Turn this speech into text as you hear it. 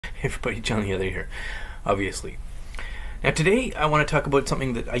Everybody, John the Other here, obviously. Now today I want to talk about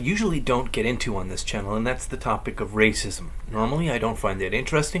something that I usually don't get into on this channel, and that's the topic of racism. Normally I don't find that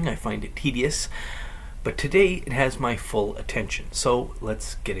interesting, I find it tedious, but today it has my full attention, so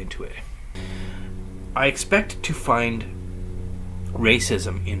let's get into it. I expect to find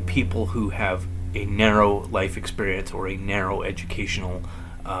racism in people who have a narrow life experience or a narrow educational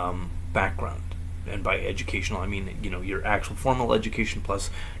background. And by educational, I mean, you know, your actual formal education plus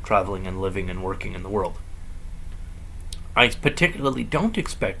traveling and living and working in the world. I particularly don't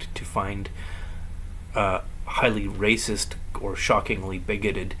expect to find highly racist or shockingly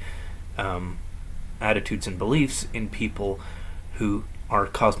bigoted attitudes and beliefs in people who are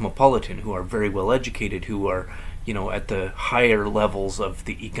cosmopolitan, who are very well educated, who are, you know, at the higher levels of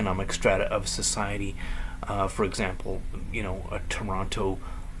the economic strata of society. For example, you know, a Toronto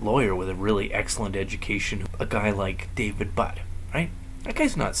lawyer with a really excellent education, a guy like David Butt, right? That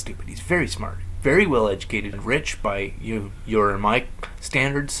guy's not stupid. He's very smart, very well educated, and rich by your and my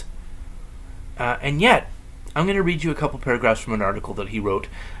standards. And yet, I'm going to read you a couple paragraphs from an article that he wrote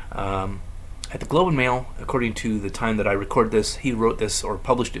at the Globe and Mail. According to the time that I record this, he wrote this or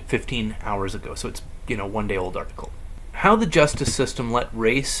published it 15 hours ago. So it's, you know, one day old article. How the justice system let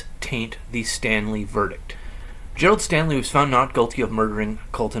race taint the Stanley verdict. Gerald Stanley was found not guilty of murdering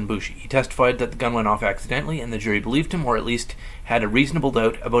Colton Boushie. He testified that the gun went off accidentally, and the jury believed him, or at least had a reasonable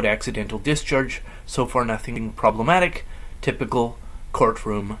doubt about accidental discharge. So far, nothing problematic. Typical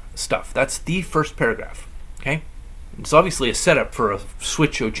courtroom stuff. That's the first paragraph. Okay? It's obviously a setup for a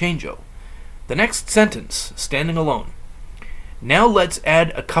switcho-chango. The next sentence, standing alone. Now let's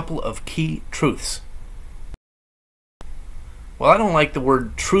add a couple of key truths. Well, I don't like the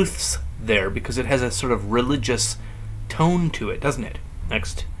word truths there because it has a sort of religious tone to it, doesn't it?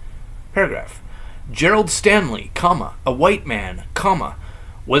 Next paragraph. Gerald Stanley, comma, a white man, comma,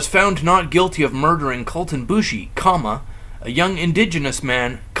 was found not guilty of murdering Colton Boushie, comma, a young indigenous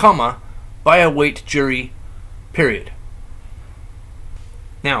man, comma, by a white jury, period.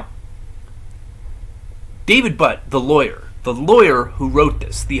 Now, David Butt, the lawyer who wrote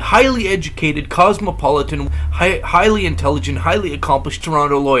this, the highly educated, cosmopolitan, highly intelligent, highly accomplished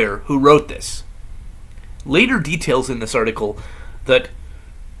Toronto lawyer who wrote this, later details in this article that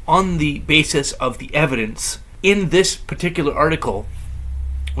on the basis of the evidence in this particular article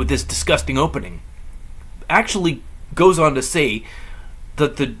with this disgusting opening, actually goes on to say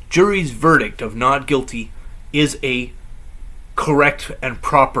that the jury's verdict of not guilty is a correct and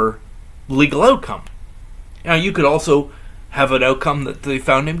proper legal outcome. Now, you could also have an outcome that they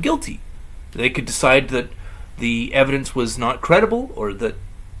found him guilty. They could decide that the evidence was not credible, or that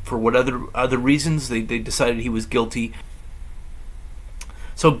for what other reasons they decided he was guilty.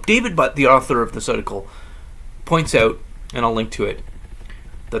 So David Butt, the author of this article, points out, and I'll link to it,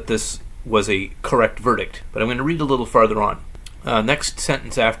 that this was a correct verdict. But I'm going to read a little farther on. Next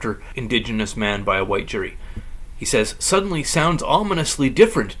sentence after indigenous man by a white jury. He says, suddenly sounds ominously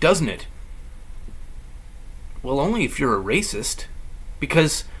different, doesn't it? Well, only if you're a racist,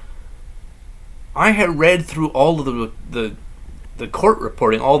 because I had read through all of the court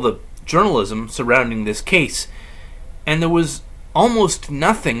reporting, all the journalism surrounding this case, and there was almost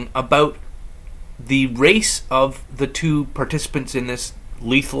nothing about the race of the two participants in this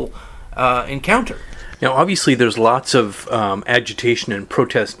lethal encounter. Now, obviously, there's lots of agitation and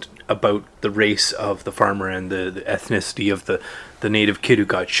protest about the race of the farmer and the ethnicity of the native kid who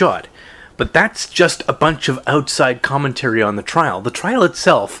got shot. But that's just a bunch of outside commentary on the trial. The trial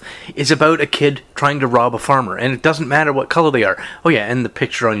itself is about a kid trying to rob a farmer, and it doesn't matter what color they are. Oh yeah, and the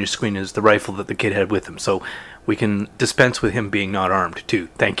picture on your screen is the rifle that the kid had with him, so we can dispense with him being not armed, too.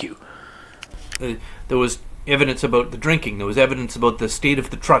 Thank you. There was evidence about the drinking. There was evidence about the state of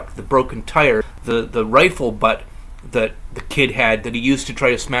the truck, the broken tire, the rifle butt that the kid had that he used to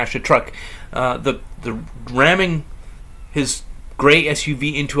try to smash a truck, the ramming his gray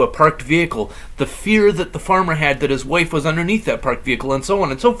SUV into a parked vehicle, the fear that the farmer had that his wife was underneath that parked vehicle, and so on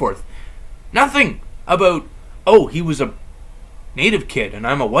and so forth. Nothing about, oh, he was a native kid and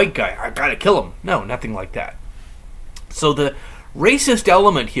I'm a white guy, I gotta kill him. No, nothing like that. So the racist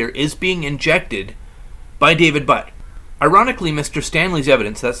element here is being injected by David Butt. Ironically, Mr. Stanley's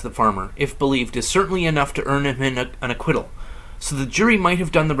evidence, that's the farmer, if believed, is certainly enough to earn him an acquittal. So the jury might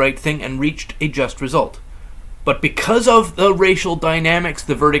have done the right thing and reached a just result. But because of the racial dynamics,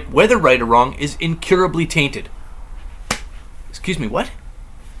 the verdict, whether right or wrong, is incurably tainted. Excuse me, what?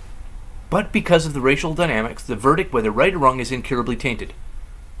 But because of the racial dynamics, the verdict, whether right or wrong, is incurably tainted.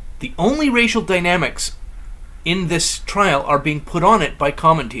 The only racial dynamics in this trial are being put on it by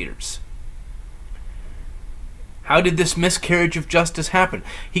commentators. How did this miscarriage of justice happen?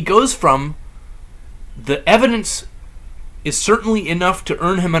 He goes from the evidence is certainly enough to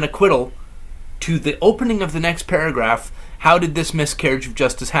earn him an acquittal to the opening of the next paragraph, how did this miscarriage of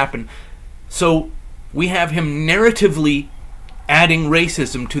justice happen? So we have him narratively adding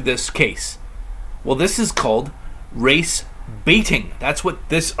racism to this case. Well, this is called race baiting. That's what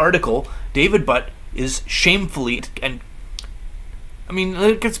this article, David Butt, is shamefully, and I mean,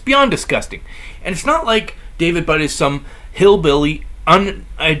 it's beyond disgusting. And it's not like David Butt is some hillbilly,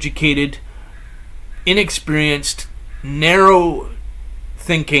 uneducated, inexperienced,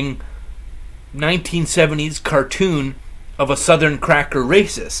 narrow-thinking 1970s cartoon of a Southern cracker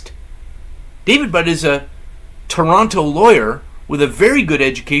racist. David Butt is a Toronto lawyer with a very good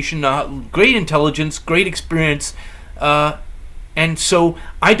education, great intelligence, great experience, and so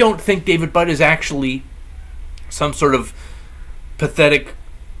I don't think David Butt is actually some sort of pathetic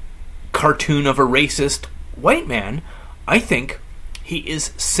cartoon of a racist white man. I think he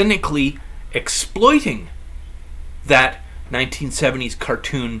is cynically exploiting that 1970s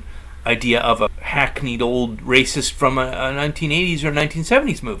cartoon idea of a hackneyed old racist from a 1980s or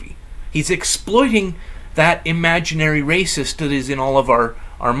 1970s movie. He's exploiting that imaginary racist that is in all of our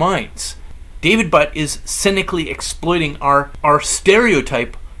minds. David Butt is cynically exploiting our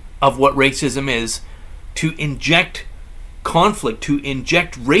stereotype of what racism is to inject conflict, to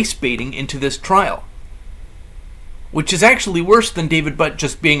inject race baiting into this trial. Which is actually worse than David Butt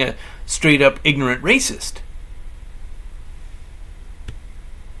just being a straight up ignorant racist.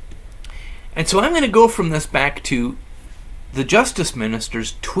 And so I'm going to go from this back to the Justice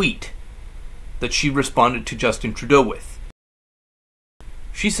Minister's tweet that she responded to Justin Trudeau with.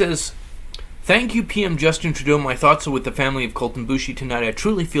 She says, "Thank you, PM Justin Trudeau. My thoughts are with the family of Colten Boushie tonight. I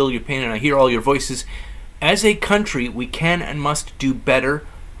truly feel your pain and I hear all your voices. As a country, we can and must do better.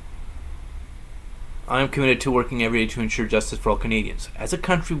 I am committed to working every day to ensure justice for all Canadians. As a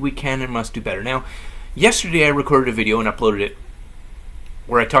country, we can and must do better." Now, yesterday I recorded a video and uploaded it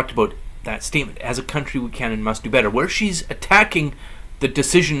where I talked about that statement. As a country, we can and must do better. Where she's attacking the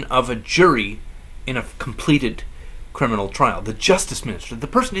decision of a jury in a completed criminal trial. The Justice Minister, the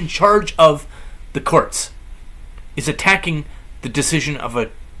person in charge of the courts, is attacking the decision of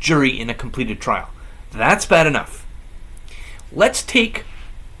a jury in a completed trial. That's bad enough. Let's take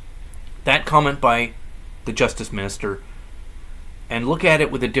that comment by the Justice Minister and look at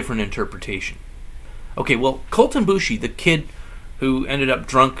it with a different interpretation. Okay, well, Colten Boushie, the kid who ended up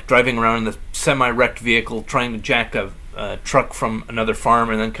drunk driving around in the semi-wrecked vehicle trying to jack a truck from another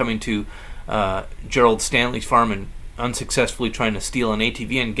farm and then coming to Gerald Stanley's farm and unsuccessfully trying to steal an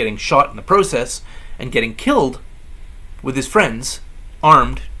ATV and getting shot in the process and getting killed with his friends,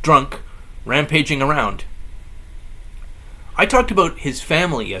 armed, drunk, rampaging around. I talked about his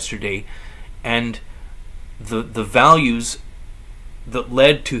family yesterday and the values that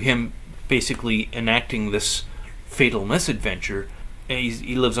led to him basically enacting this fatal misadventure.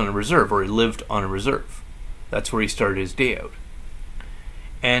 He lives on a reserve, or he lived on a reserve. That's where he started his day out.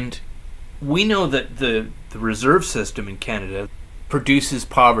 And we know that the reserve system in Canada produces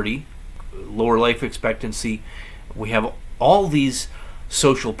poverty, lower life expectancy. We have all these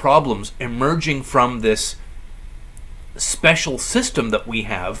social problems emerging from this special system that we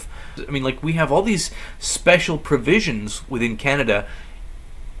have. I mean, like, we have all these special provisions within Canada,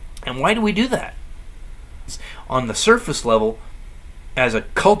 and why do we do that? On the surface level, as a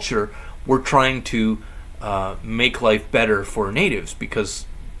culture, we're trying to make life better for natives because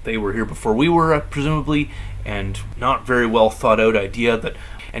they were here before we were, presumably, and not very well thought out idea that,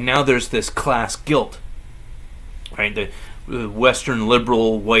 and now there's this class guilt, right? The Western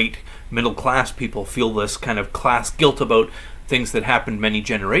liberal white middle class people feel this kind of class guilt about things that happened many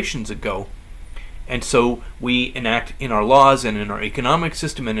generations ago. And so we enact in our laws and in our economic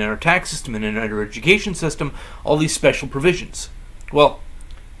system and in our tax system and in our education system all these special provisions. Well,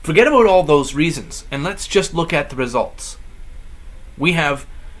 forget about all those reasons and let's just look at the results. We have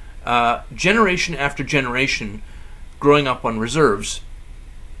generation after generation growing up on reserves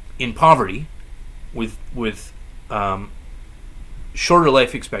in poverty with shorter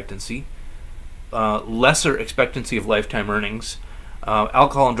life expectancy, lesser expectancy of lifetime earnings,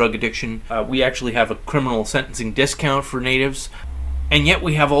 alcohol and drug addiction. We actually have a criminal sentencing discount for natives, and yet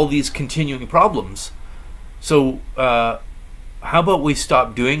we have all these continuing problems. So how about we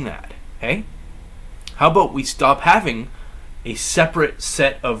stop doing that, hey? How about we stop having a separate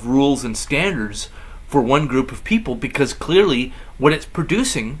set of rules and standards for one group of people, because clearly what it's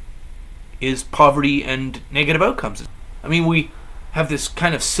producing is poverty and negative outcomes. I mean, we have this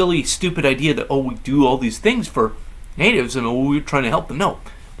kind of silly, stupid idea that, oh, we do all these things for natives and we're trying to help them. No,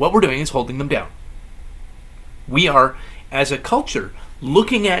 what we're doing is holding them down. We are, as a culture,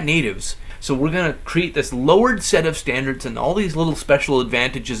 looking at natives. So we're going to create this lowered set of standards and all these little special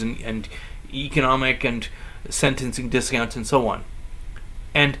advantages and economic and sentencing discounts and so on.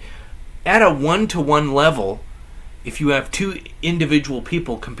 And at a one-to-one level, if you have two individual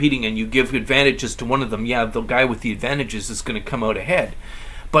people competing and you give advantages to one of them, yeah, the guy with the advantages is going to come out ahead.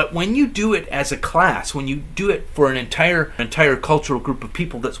 But when you do it as a class, when you do it for an entire cultural group of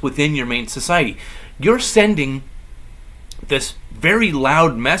people that's within your main society, you're sending this very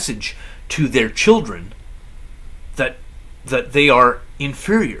loud message to their children that they are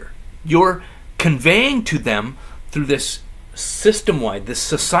inferior. You're conveying to them through this system-wide, this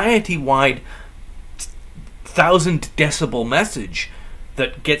society-wide 1,000 decibel message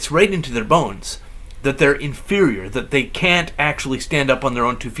that gets right into their bones, that they're inferior, that they can't actually stand up on their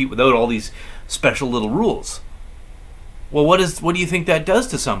own 2 feet without all these special little rules. Well, what do you think that does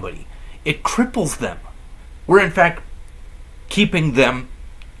to somebody? It cripples them. We're in fact keeping them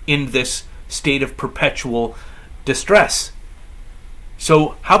in this state of perpetual distress.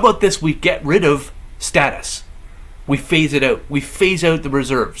 So how about this? We get rid of status. We phase it out. We phase out the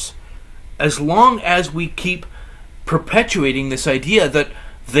reserves. As long as we keep perpetuating this idea that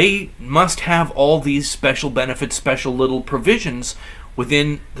they must have all these special benefits, special little provisions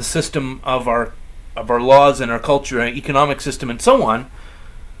within the system of our laws and our culture and economic system and so on.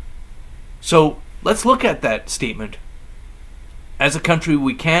 So let's look at that statement. As a country,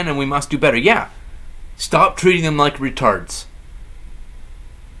 we can and we must do better. Yeah, stop treating them like retards.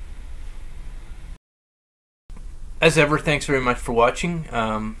 As ever, thanks very much for watching.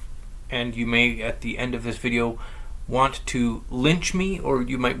 And you may, at the end of this video, want to lynch me, or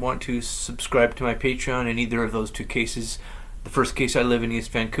you might want to subscribe to my Patreon in either of those two cases. The first case, I live in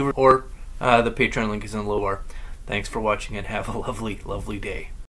East Vancouver, or the Patreon link is in the lower bar. Thanks for watching and have a lovely, lovely day.